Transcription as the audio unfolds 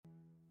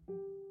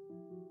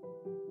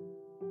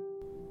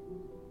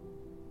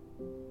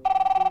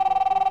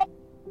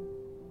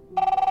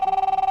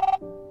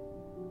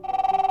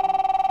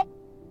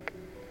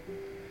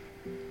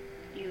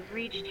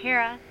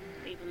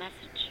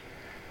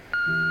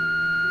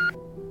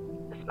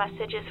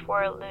message is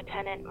for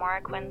Lieutenant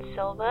Marroquin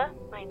Silva.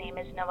 My name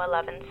is Noah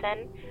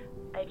Levinson.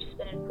 I've just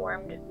been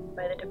informed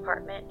by the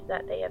department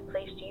that they have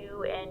placed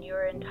you and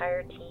your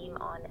entire team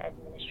on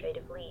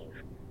administrative leave.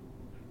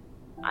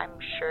 I'm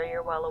sure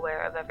you're well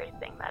aware of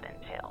everything that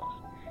entails.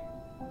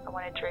 I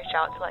wanted to reach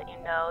out to let you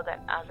know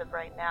that as of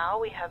right now,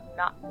 we have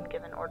not been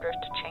given orders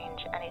to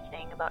change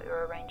anything about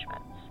your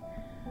arrangements.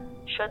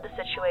 Should the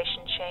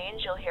situation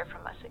change, you'll hear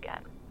from us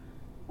again.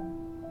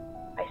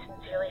 I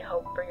sincerely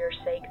hope for your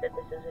sake that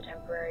this is a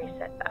temporary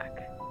setback.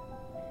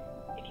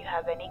 If you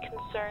have any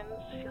concerns,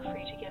 feel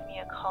free to give me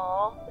a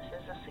call.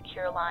 This is a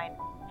secure line.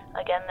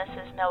 Again, this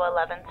is Noah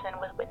Levinson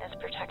with Witness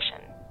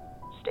Protection.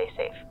 Stay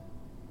safe.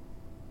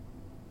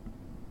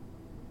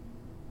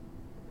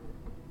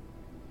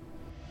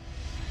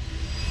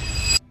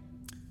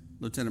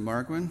 Lieutenant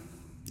Marroquin,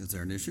 is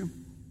there an issue?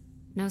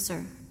 No,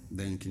 sir.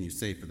 Then can you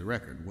say for the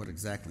record what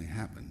exactly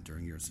happened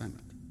during your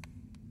assignment?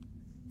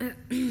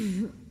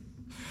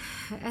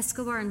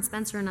 Escobar and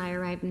Spencer and I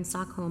arrived in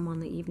Stockholm on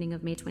the evening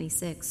of May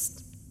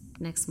 26th.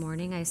 Next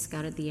morning, I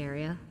scouted the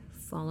area.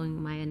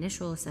 Following my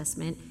initial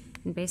assessment,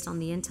 and based on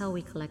the intel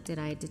we collected,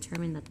 I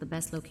determined that the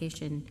best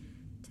location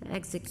to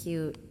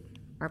execute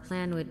our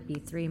plan would be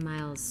 3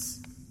 miles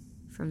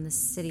from the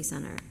city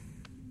center.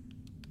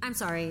 I'm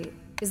sorry,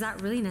 is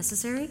that really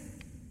necessary?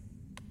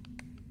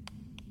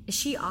 Is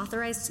she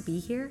authorized to be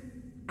here?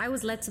 I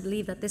was led to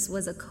believe that this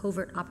was a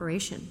covert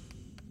operation.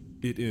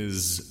 It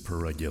is per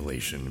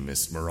regulation,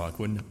 Miss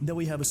Marroquin, that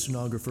we have a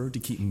stenographer to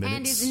keep minutes.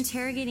 And is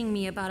interrogating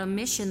me about a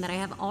mission that I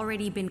have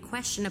already been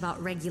questioned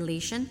about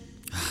regulation?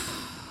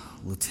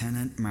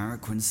 Lieutenant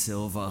Marroquin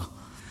Silva,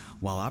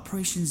 while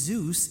Operation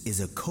Zeus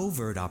is a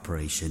covert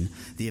operation,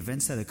 the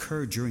events that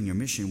occurred during your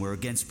mission were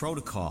against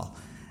protocol.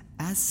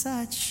 As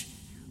such,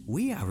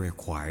 we are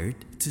required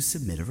to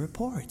submit a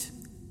report.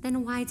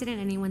 Then why didn't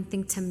anyone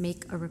think to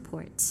make a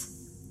report?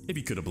 If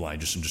you could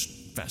oblige us and just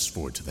fast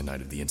forward to the night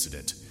of the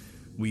incident.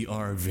 We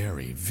are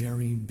very,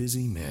 very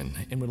busy men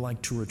and would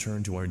like to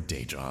return to our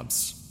day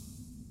jobs.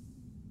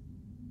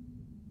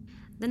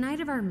 The night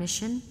of our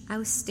mission, I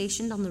was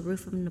stationed on the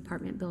roof of an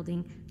apartment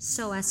building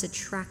so as to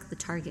track the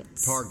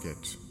targets.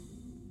 Target.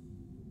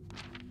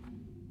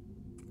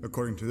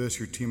 According to this,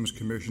 your team was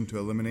commissioned to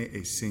eliminate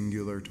a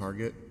singular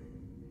target?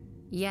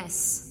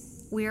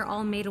 Yes. We are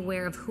all made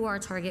aware of who our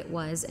target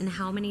was and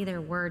how many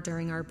there were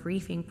during our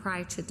briefing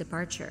prior to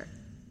departure.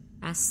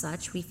 As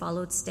such, we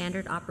followed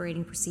standard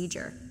operating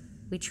procedure.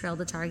 We trailed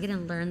the target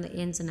and learned the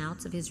ins and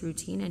outs of his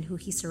routine and who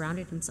he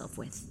surrounded himself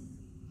with.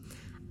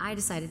 I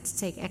decided to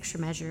take extra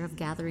measure of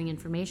gathering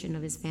information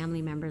of his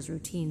family members'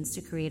 routines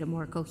to create a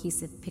more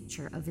cohesive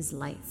picture of his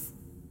life.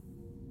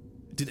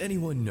 Did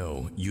anyone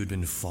know you had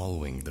been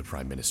following the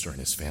Prime Minister and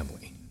his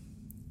family?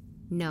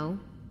 No.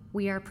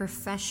 We are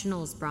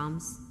professionals,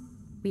 Brahms.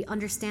 We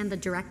understand the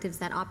directives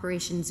that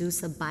Operation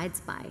Zeus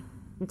abides by,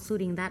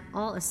 including that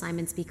all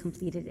assignments be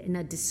completed in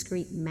a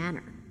discreet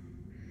manner.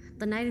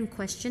 The night in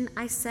question,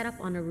 I set up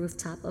on a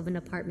rooftop of an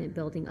apartment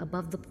building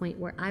above the point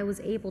where I was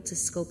able to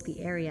scope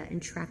the area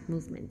and track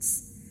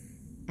movements.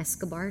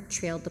 Escobar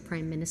trailed the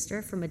Prime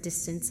Minister from a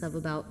distance of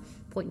about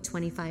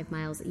 0.25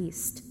 miles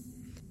east.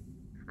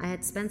 I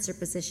had Spencer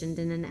positioned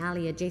in an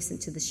alley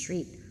adjacent to the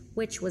street,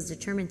 which was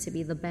determined to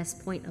be the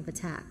best point of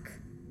attack.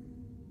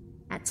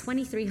 At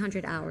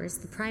 2300 hours,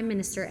 the Prime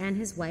Minister and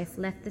his wife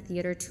left the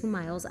theater 2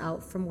 miles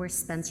out from where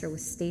Spencer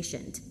was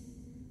stationed.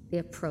 They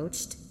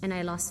approached, and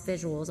I lost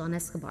visuals on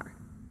Escobar.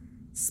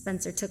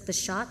 Spencer took the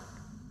shot,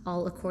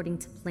 all according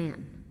to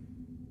plan.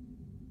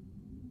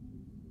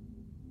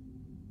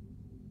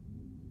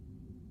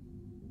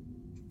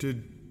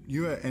 Did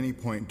you at any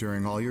point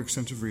during all your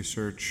extensive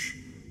research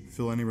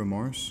feel any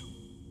remorse?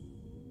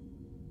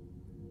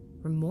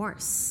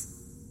 Remorse?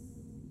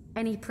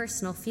 Any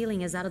personal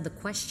feeling is out of the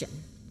question.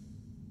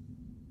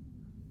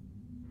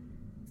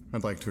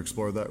 I'd like to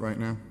explore that right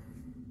now.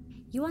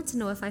 You want to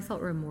know if I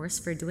felt remorse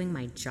for doing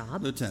my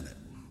job? Lieutenant,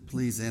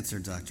 please answer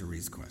Dr.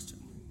 Reed's question.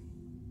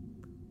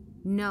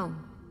 No,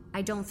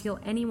 I don't feel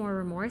any more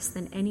remorse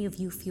than any of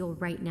you feel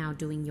right now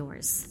doing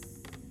yours.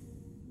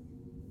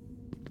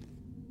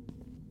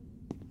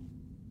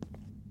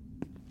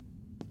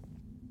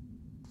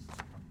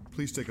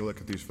 Please take a look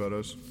at these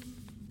photos.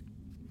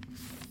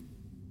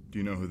 Do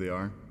you know who they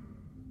are?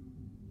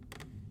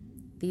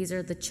 These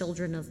are the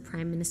children of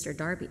Prime Minister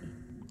Darby.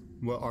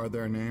 What are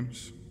their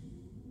names?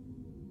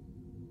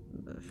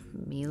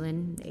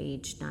 Milan,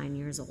 age 9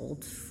 years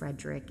old,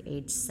 Frederick,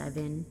 age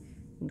 7,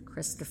 and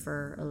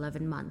Christopher,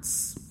 11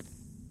 months.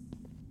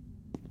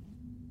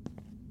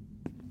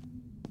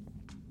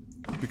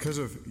 Because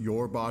of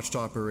your botched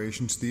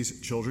operations, these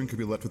children could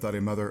be left without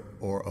a mother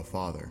or a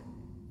father.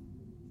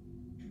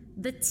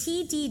 The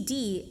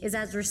TDD is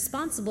as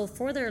responsible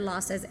for their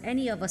loss as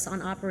any of us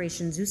on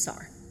Operation Zeus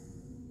are.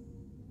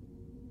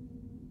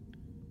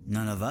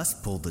 None of us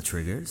pulled the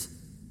triggers.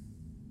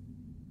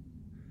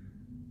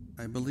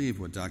 I believe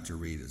what Dr.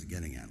 Reed is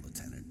getting at,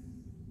 Lieutenant,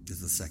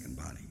 is the second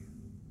body.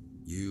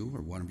 You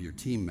or one of your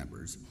team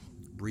members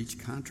breached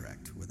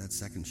contract with that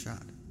second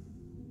shot.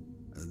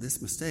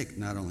 This mistake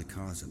not only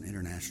caused an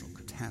international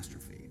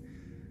catastrophe,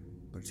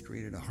 but it's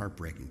created a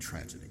heartbreaking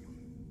tragedy.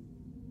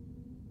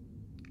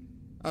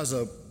 As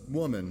a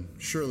woman,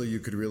 surely you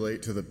could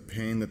relate to the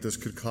pain that this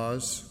could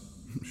cause?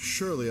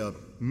 Surely a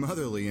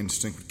motherly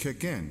instinct would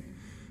kick in.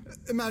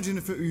 Imagine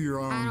if it were your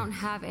own... I don't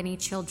have any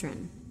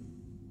children.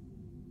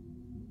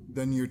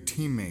 Then your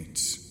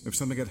teammates, if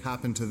something had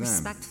happened to them.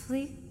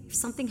 Respectfully, if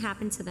something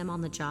happened to them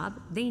on the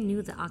job, they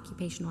knew the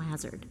occupational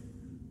hazard.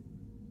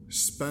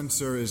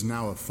 Spencer is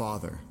now a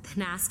father.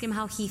 Then ask him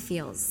how he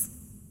feels.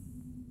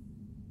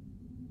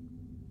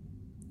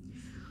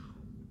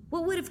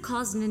 What would have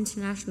caused an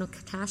international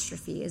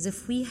catastrophe is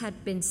if we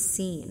had been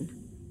seen.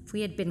 If we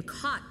had been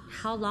caught,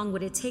 how long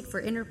would it take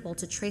for Interpol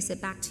to trace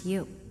it back to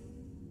you?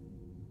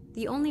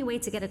 The only way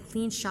to get a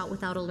clean shot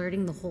without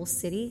alerting the whole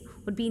city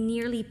would be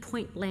nearly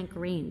point-blank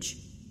range.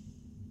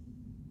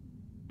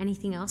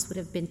 Anything else would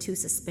have been too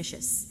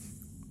suspicious.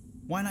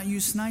 Why not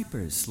use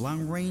snipers,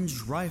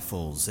 long-range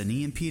rifles, and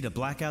EMP to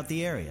black out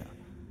the area?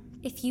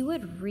 If you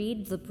would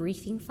read the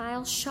briefing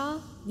file, Shaw,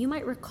 you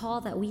might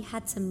recall that we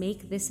had to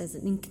make this as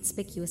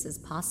inconspicuous as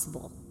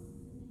possible.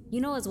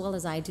 You know as well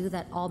as I do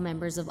that all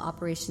members of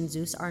Operation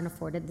Zeus aren't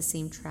afforded the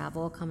same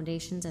travel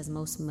accommodations as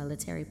most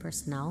military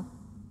personnel.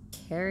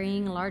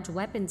 Carrying large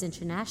weapons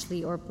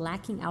internationally or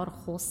blacking out a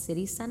whole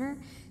city center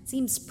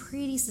seems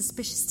pretty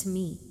suspicious to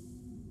me.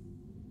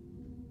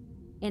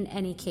 In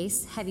any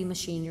case, heavy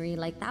machinery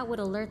like that would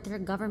alert their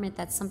government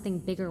that something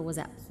bigger was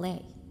at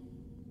play.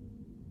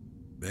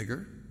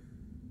 Bigger?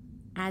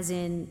 As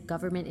in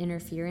government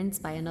interference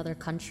by another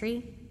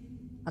country?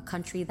 A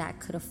country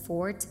that could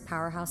afford to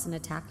powerhouse an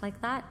attack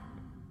like that?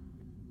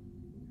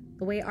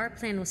 The way our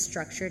plan was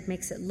structured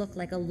makes it look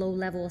like a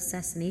low-level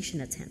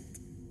assassination attempt.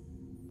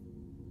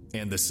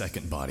 And the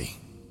second body.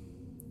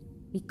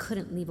 We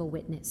couldn't leave a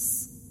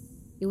witness.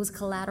 It was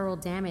collateral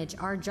damage.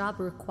 Our job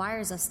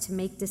requires us to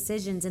make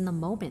decisions in the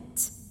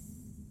moment.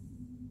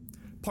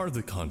 Part of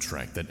the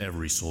contract that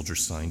every soldier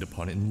signed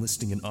upon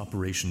enlisting in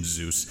Operation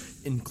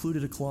Zeus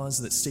included a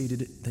clause that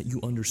stated that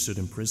you understood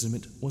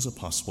imprisonment was a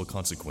possible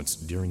consequence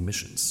during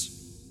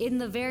missions. In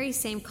the very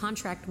same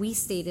contract, we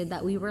stated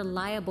that we were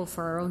liable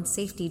for our own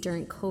safety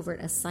during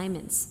covert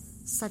assignments.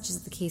 Such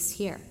is the case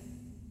here.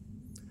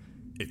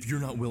 If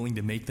you're not willing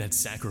to make that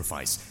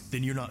sacrifice,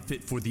 then you're not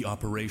fit for the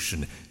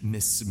operation,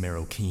 Miss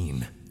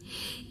Marroquin.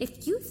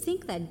 If you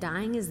think that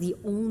dying is the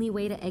only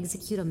way to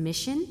execute a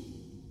mission,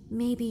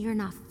 maybe you're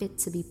not fit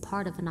to be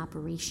part of an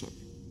operation.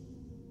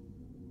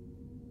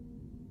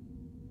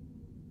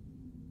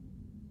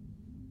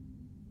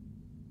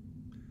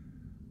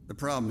 The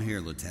problem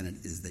here,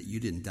 Lieutenant, is that you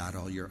didn't dot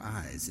all your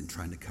I's in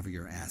trying to cover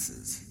your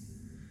asses.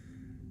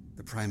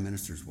 The Prime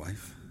Minister's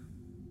wife,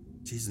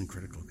 she's in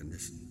critical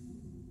condition,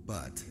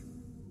 but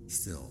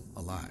still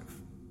alive.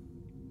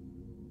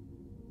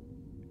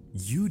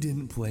 You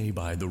didn't play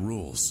by the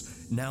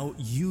rules. Now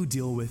you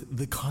deal with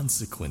the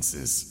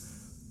consequences.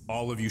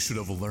 All of you should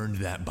have learned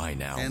that by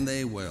now. And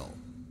they will.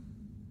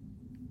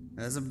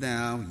 As of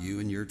now, you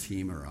and your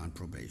team are on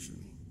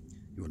probation.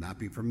 You will not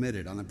be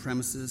permitted on the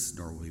premises,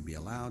 nor will you be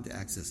allowed to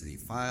access any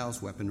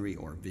files, weaponry,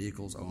 or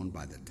vehicles owned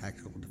by the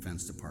Tactical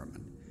Defense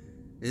Department.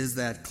 Is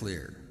that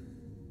clear?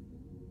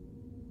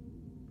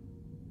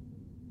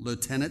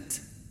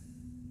 Lieutenant?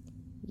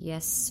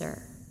 Yes,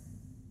 sir.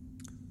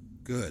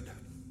 Good.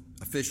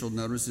 Official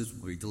notices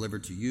will be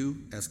delivered to you,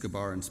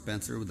 Escobar, and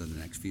Spencer within the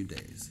next few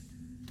days.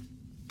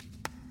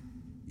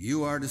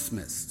 You are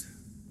dismissed.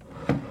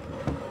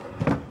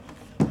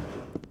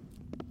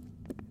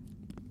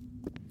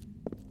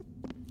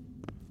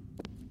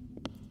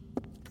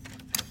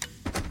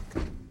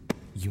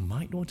 You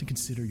might want to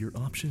consider your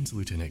options,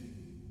 Lieutenant.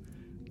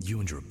 You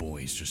and your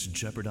boys just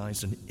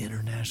jeopardized an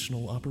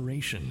international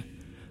operation.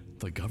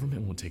 The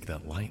government won't take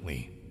that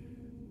lightly.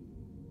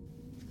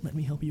 Let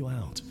me help you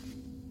out.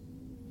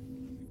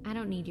 I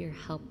don't need your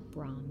help,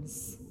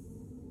 Brahms.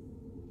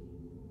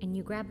 And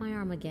you grab my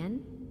arm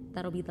again,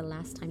 that'll be the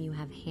last time you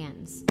have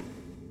hands.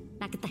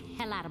 Now get the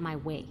hell out of my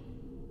way.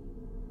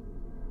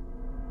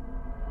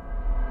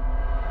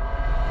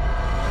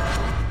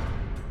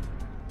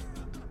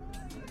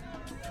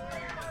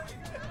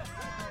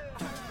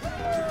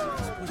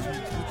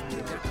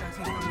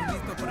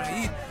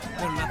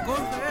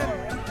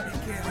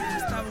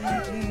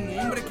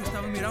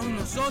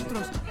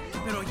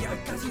 Pero ya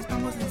casi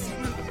estamos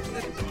encima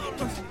de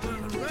todos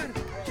los lugares.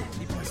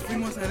 Y pues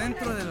fuimos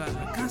adentro de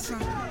la casa.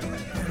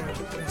 Pero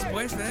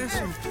después de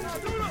eso,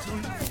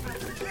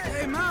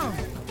 Hey, Mal,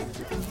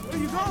 where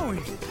you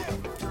going?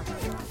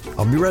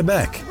 I'll be right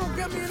back. Go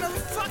get me another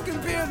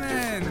fucking beer,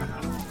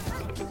 man.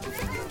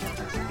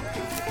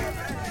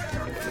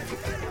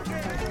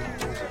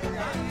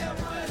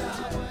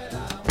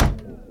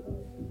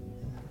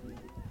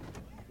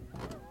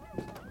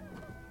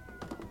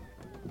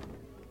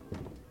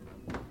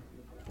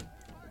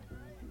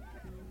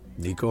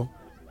 Nico?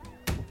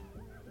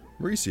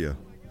 Mauricio.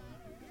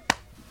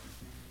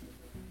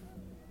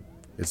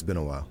 It's been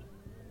a while.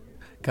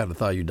 Kinda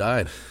thought you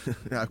died.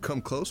 I've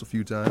come close a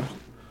few times.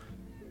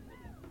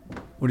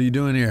 What are you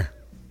doing here?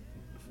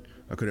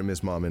 I couldn't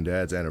miss Mom and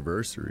Dad's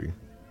anniversary.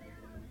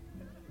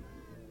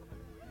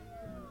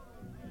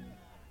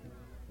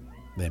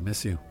 They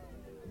miss you.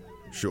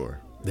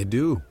 Sure. They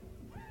do.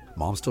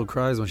 Mom still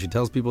cries when she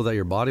tells people that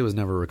your body was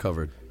never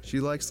recovered. She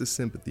likes the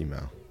sympathy,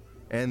 Mal.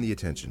 And the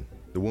attention.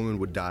 The woman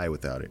would die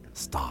without it.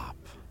 Stop.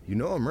 You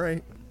know I'm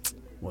right.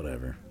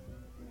 Whatever.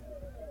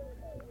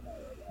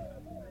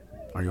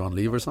 Are you on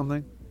leave or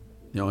something?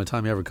 The only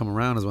time you ever come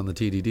around is when the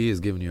TDD is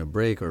giving you a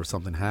break or if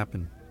something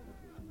happened.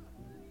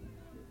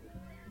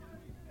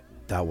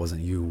 That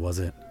wasn't you, was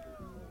it?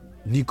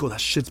 Nico,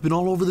 that shit's been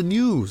all over the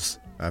news.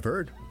 I've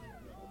heard.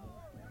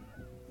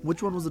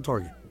 Which one was the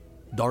target?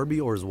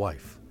 Darby or his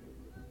wife?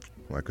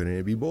 Why couldn't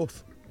it be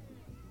both?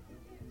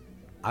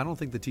 I don't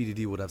think the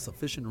TDD would have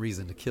sufficient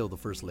reason to kill the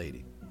First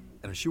Lady.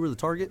 And if she were the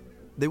target,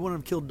 they wouldn't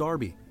have killed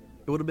Darby.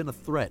 It would have been a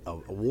threat, a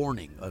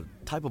warning, a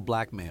type of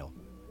blackmail.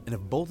 And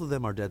if both of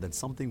them are dead, then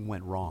something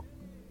went wrong.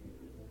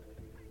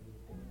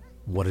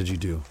 What did you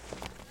do?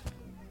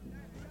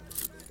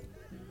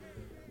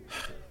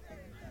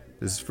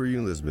 This is for you,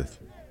 Elizabeth.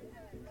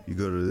 You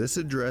go to this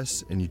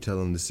address and you tell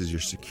them this is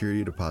your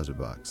security deposit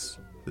box.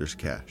 There's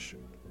cash.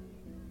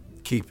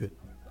 Keep it.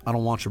 I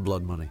don't want your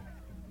blood money.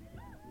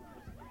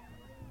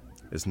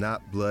 It's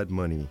not blood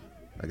money.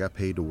 I got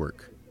paid to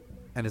work.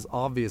 And it's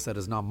obvious that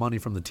it's not money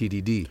from the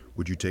TDD.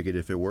 Would you take it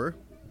if it were?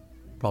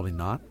 Probably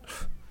not.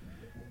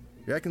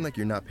 You're acting like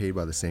you're not paid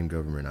by the same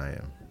government I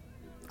am.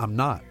 I'm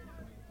not.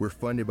 We're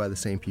funded by the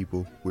same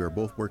people. We are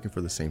both working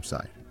for the same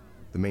side.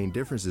 The main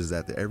difference is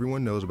that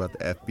everyone knows about the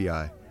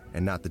FBI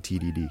and not the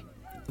TDD.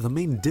 The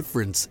main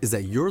difference is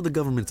that you're the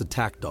government's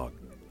attack dog.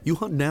 You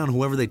hunt down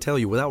whoever they tell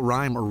you without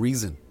rhyme or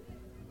reason.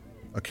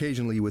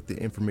 Occasionally with the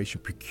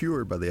information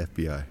procured by the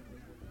FBI,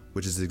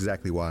 which is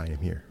exactly why I am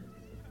here.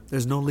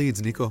 There's no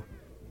leads, Nico.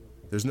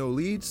 There's no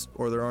leads,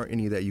 or there aren't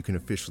any that you can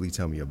officially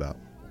tell me about.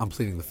 I'm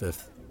pleading the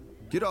fifth.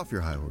 Get off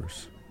your high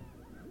horse.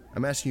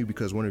 I'm asking you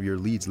because one of your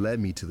leads led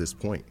me to this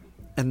point.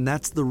 And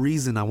that's the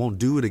reason I won't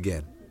do it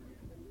again.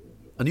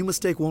 A new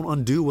mistake won't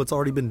undo what's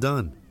already been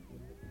done.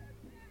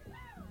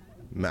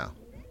 Mal,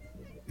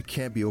 it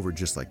can't be over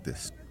just like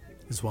this.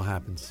 It's what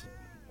happens.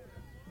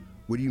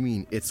 What do you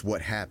mean, it's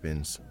what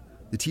happens?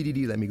 The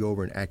TDD let me go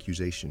over an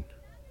accusation.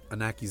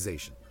 An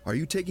accusation. Are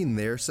you taking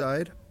their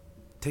side?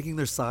 Taking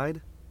their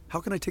side? How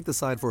can I take the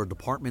side for a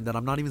department that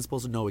I'm not even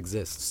supposed to know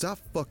exists? Stop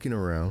fucking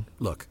around.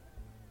 Look,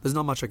 there's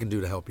not much I can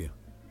do to help you.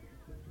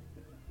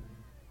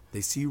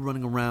 They see you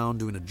running around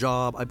doing a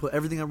job. I put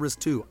everything at risk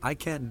too. I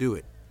can't do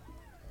it.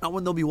 Not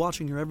when they'll be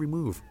watching your every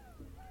move.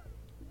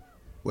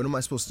 What am I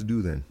supposed to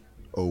do then?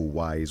 Oh,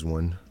 wise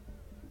one.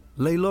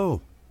 Lay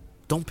low.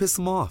 Don't piss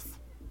them off.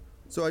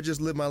 So I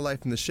just live my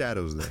life in the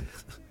shadows then?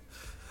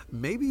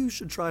 Maybe you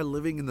should try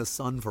living in the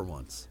sun for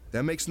once.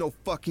 That makes no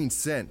fucking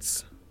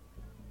sense.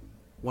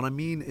 What I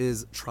mean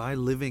is try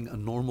living a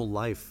normal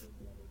life.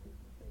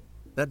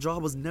 That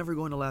job was never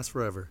going to last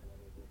forever.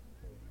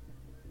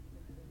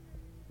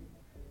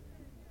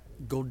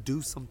 Go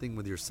do something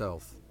with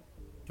yourself.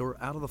 You're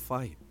out of the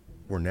fight.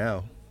 For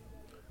now.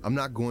 I'm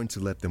not going to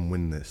let them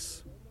win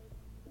this.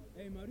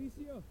 Hey,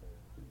 Mauricio.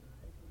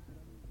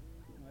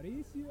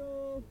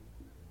 Mauricio.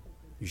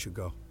 You should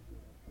go.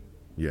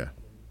 Yeah.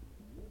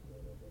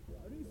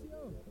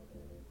 Mauricio.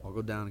 I'll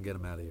go down and get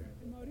him out of here.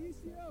 Hey,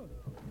 Mauricio.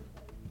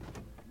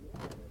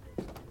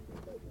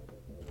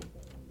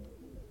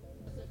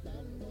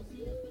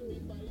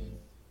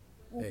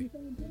 Hey,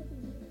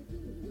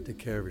 take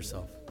care of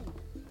yourself.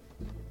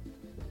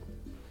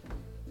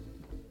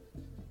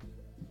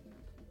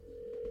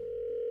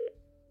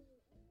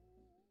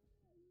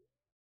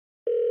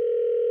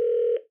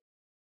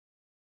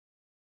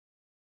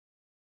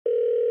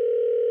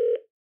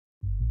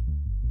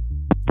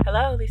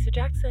 Hello, Lisa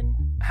Jackson.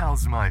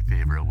 How's my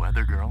favorite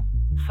weather girl?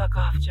 Fuck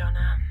off,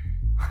 Jonah.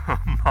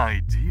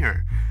 My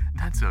dear,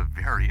 that's a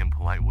very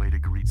impolite way to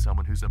greet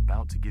someone who's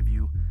about to give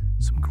you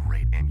some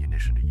great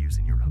ammunition to use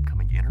in your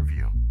upcoming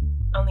interview.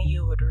 Only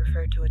you would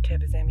refer to a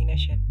tip as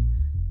ammunition.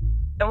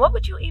 And what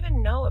would you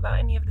even know about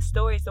any of the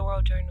stories the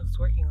World Journal's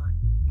working on?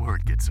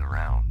 Word gets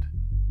around.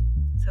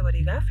 So what do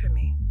you got for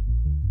me?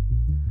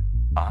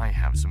 I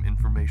have some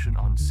information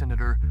on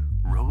Senator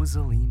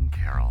Rosaline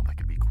Carroll that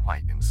could be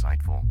quite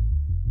insightful.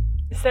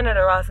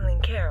 Senator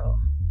Rosaline Carroll.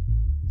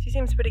 She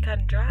seems pretty cut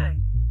and dry.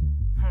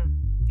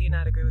 Do you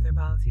not agree with her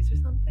policies or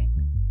something?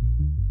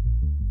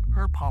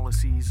 Her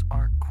policies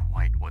aren't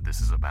quite what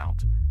this is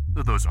about,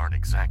 though those aren't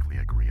exactly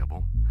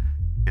agreeable.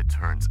 It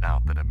turns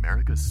out that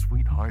America's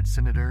sweetheart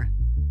senator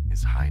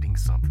is hiding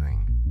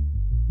something.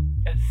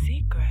 A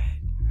secret?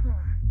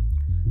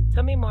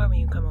 Tell me more when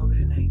you come over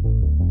tonight.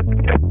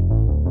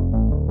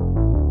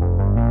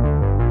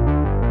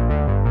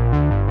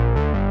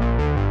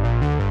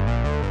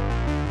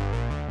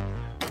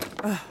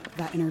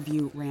 That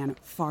interview ran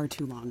far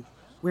too long.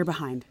 We're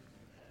behind.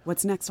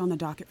 What's next on the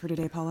docket for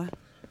today, Paula?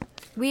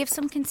 We have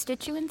some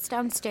constituents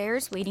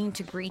downstairs waiting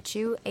to greet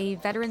you, a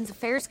Veterans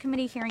Affairs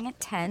Committee hearing at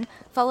 10,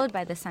 followed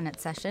by the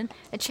Senate session,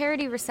 a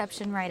charity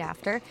reception right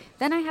after.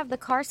 Then I have the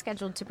car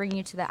scheduled to bring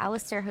you to the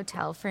Alistair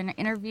Hotel for an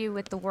interview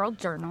with the World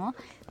Journal.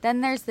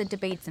 Then there's the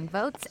debates and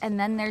votes, and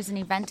then there's an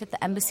event at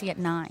the embassy at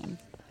 9.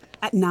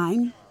 At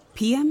 9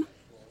 p.m.?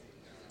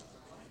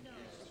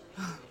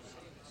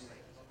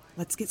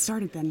 Let's get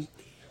started then.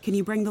 Can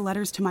you bring the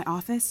letters to my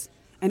office?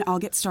 And I'll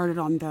get started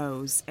on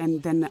those,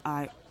 and then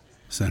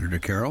Senator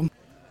Carroll?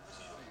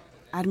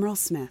 Admiral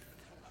Smith.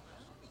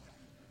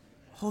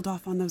 Hold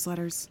off on those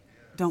letters.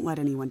 Don't let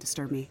anyone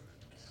disturb me.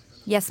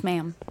 Yes,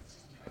 ma'am.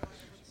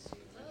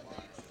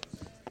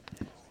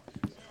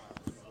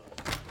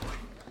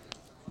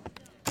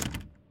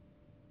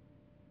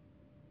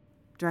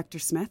 Director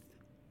Smith,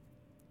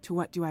 to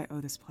what do I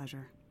owe this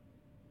pleasure?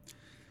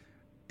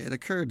 It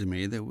occurred to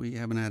me that we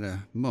haven't had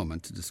a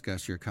moment to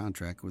discuss your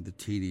contract with the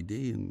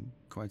TDD in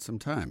quite some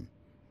time.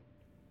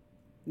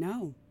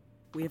 No,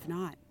 we have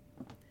not.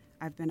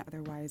 I've been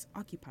otherwise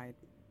occupied.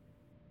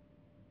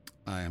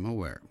 I am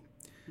aware.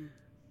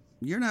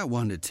 You're not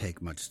one to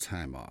take much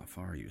time off,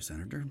 are you,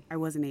 Senator? I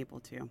wasn't able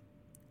to.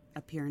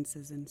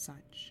 Appearances and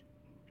such.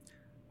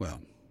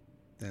 Well,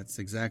 that's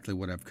exactly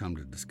what I've come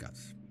to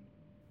discuss.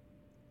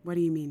 What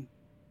do you mean?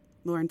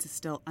 Lawrence is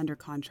still under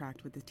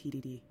contract with the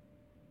TDD.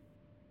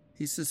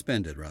 He's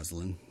suspended,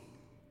 Rosalind.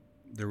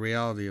 The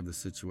reality of the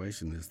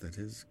situation is that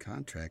his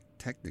contract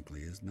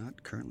technically is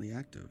not currently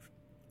active.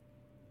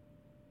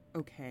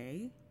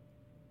 Okay.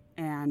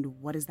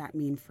 And what does that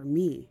mean for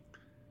me?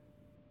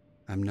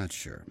 I'm not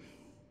sure.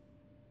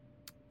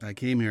 I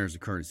came here as a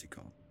courtesy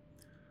call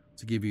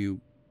to give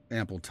you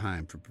ample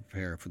time to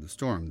prepare for the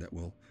storm that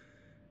will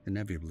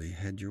inevitably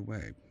head your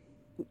way.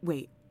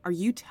 Wait, are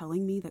you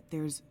telling me that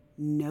there's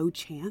no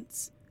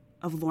chance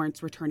of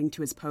Lawrence returning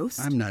to his post?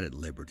 I'm not at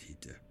liberty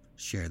to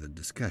share the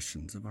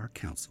discussions of our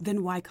council.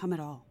 Then why come at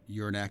all?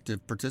 You're an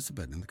active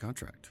participant in the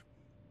contract.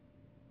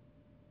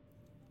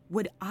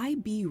 Would I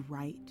be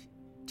right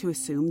to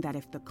assume that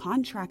if the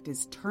contract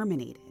is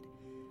terminated,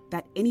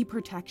 that any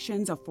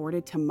protections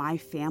afforded to my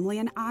family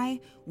and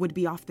I would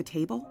be off the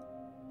table?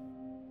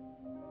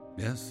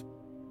 Yes.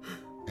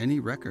 Any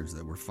records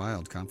that were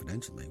filed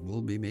confidentially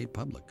will be made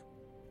public.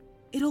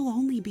 It'll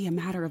only be a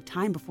matter of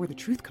time before the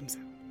truth comes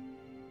out.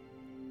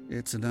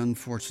 It's an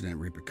unfortunate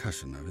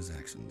repercussion of his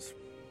actions.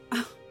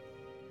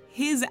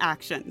 His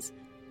actions?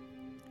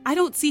 I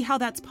don't see how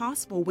that's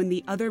possible when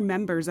the other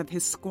members of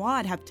his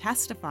squad have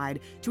testified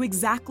to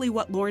exactly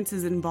what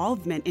Lawrence's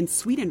involvement in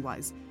Sweden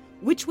was,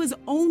 which was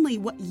only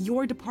what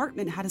your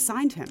department had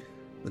assigned him.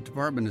 The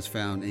department has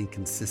found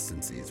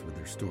inconsistencies with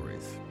their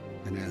stories,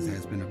 and as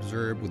has been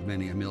observed with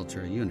many a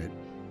military unit,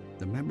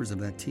 the members of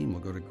that team will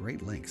go to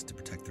great lengths to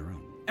protect their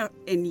own.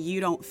 And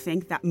you don't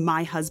think that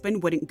my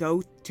husband wouldn't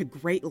go to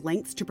great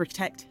lengths to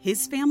protect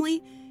his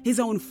family, his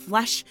own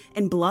flesh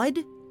and blood?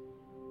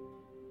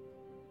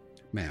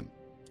 Ma'am,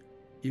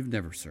 you've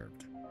never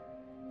served,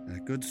 and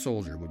a good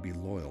soldier would be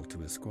loyal to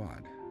his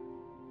squad.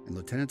 And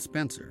Lieutenant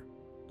Spencer,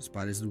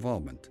 despite his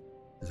involvement,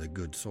 is a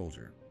good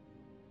soldier.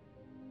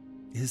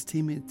 His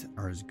teammates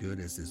are as good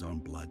as his own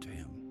blood to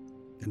him,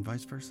 and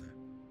vice versa.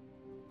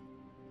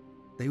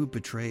 They would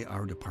betray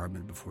our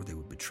department before they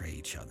would betray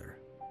each other.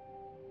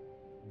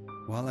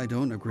 While I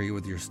don't agree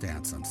with your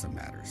stance on some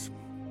matters,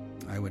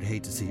 I would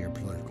hate to see your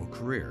political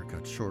career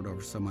cut short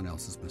over someone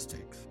else's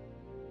mistakes.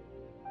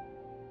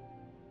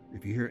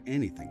 If you hear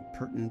anything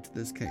pertinent to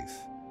this case,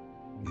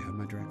 you have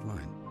my direct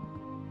line.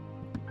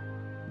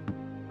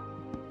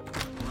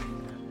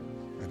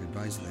 I'd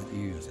advise that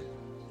you use it.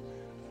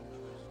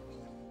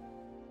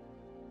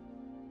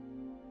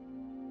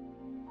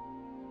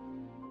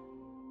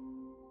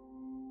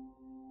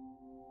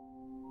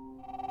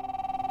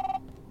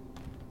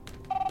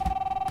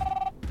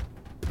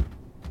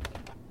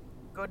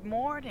 Good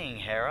morning,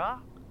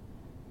 Hera.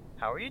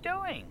 How are you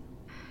doing?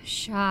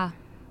 Shah,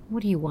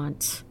 what do you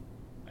want?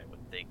 I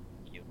would think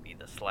you'd be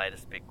the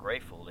slightest bit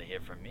grateful to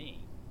hear from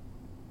me.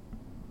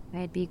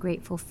 I'd be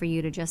grateful for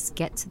you to just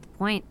get to the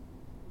point.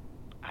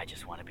 I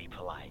just want to be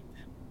polite.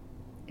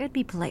 It'd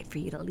be polite for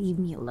you to leave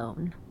me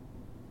alone.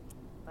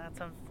 That's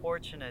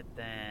unfortunate,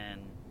 then.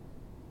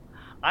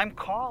 I'm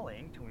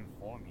calling to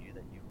inform you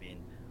that you've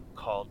been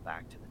called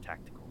back to the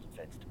Tactical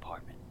Defense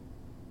Department.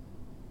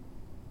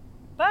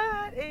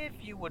 But if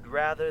you would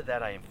rather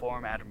that I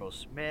inform Admiral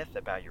Smith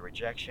about your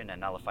rejection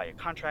and nullify your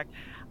contract,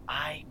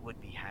 I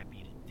would be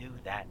happy to do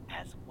that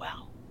as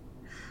well.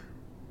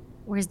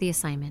 Where's the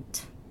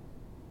assignment?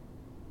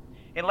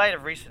 In light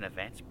of recent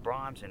events,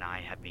 Brahms and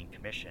I have been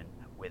commissioned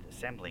with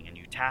assembling a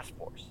new task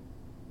force.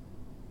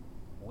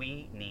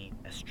 We need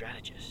a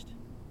strategist.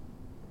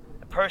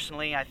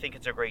 Personally, I think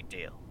it's a great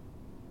deal.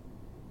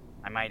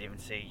 I might even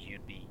say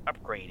you'd be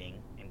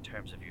upgrading in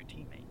terms of your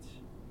teammates.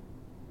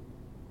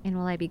 And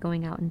will I be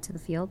going out into the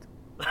field?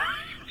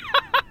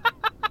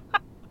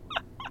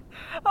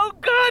 Oh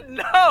God,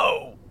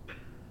 no!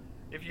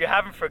 If you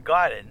haven't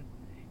forgotten,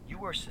 you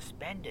were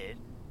suspended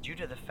due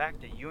to the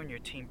fact that you and your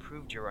team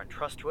proved your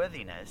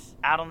untrustworthiness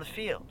out on the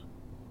field.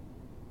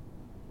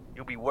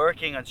 You'll be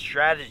working on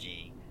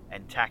strategy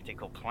and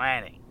tactical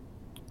planning.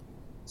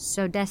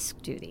 So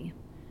desk duty.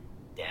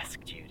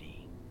 Desk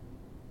duty.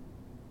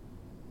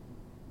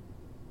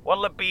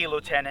 What'll it be,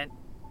 Lieutenant?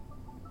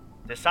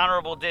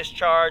 Dishonorable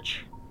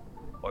discharge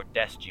or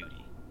desk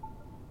duty?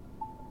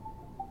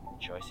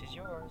 The choice is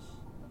yours.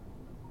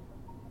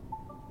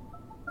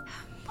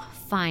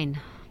 Fine.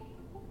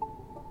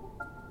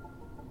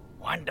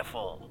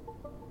 Wonderful.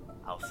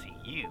 I'll see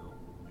you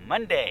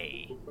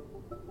Monday.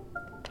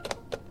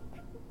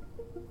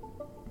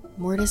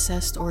 Mortis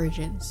Est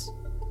Origins,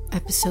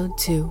 Episode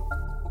 2,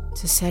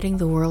 To Setting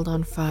the World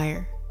on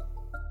Fire.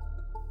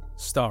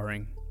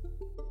 Starring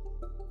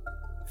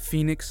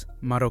Phoenix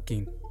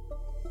Marroquin,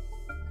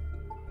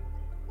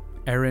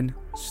 Aaron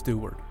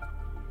Steward,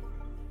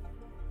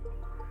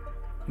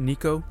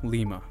 Nico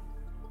Lima,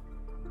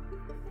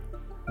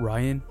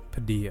 Ryan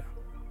Padilla,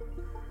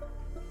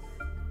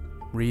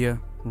 Ria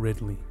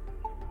Ridley,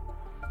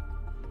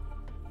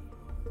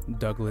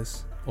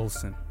 Douglas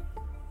Olsson,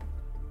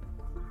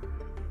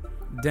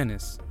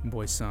 Dennis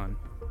Boyson,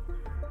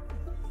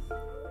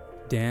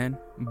 Dan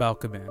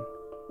Balcaban,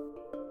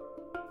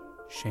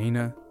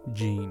 Shayna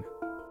Jean,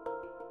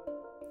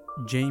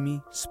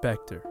 Jamie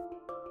Spector,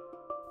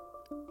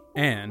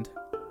 and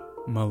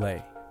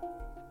Malay.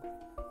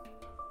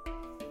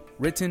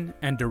 Written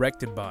and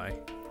directed by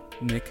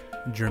Nick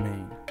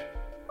Germain.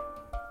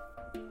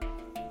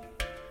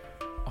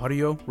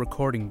 Audio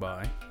recording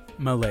by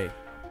Malay.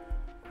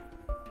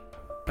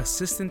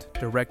 Assistant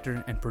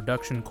Director and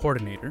Production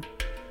Coordinator,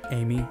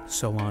 Amy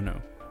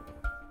Solano.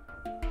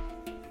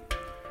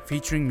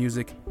 Featuring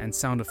music and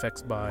sound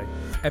effects by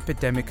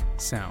Epidemic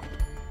Sound.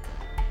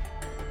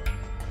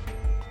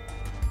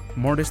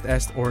 Mortis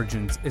Est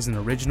Origins is an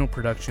original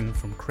production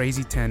from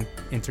Crazy 10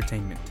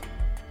 Entertainment.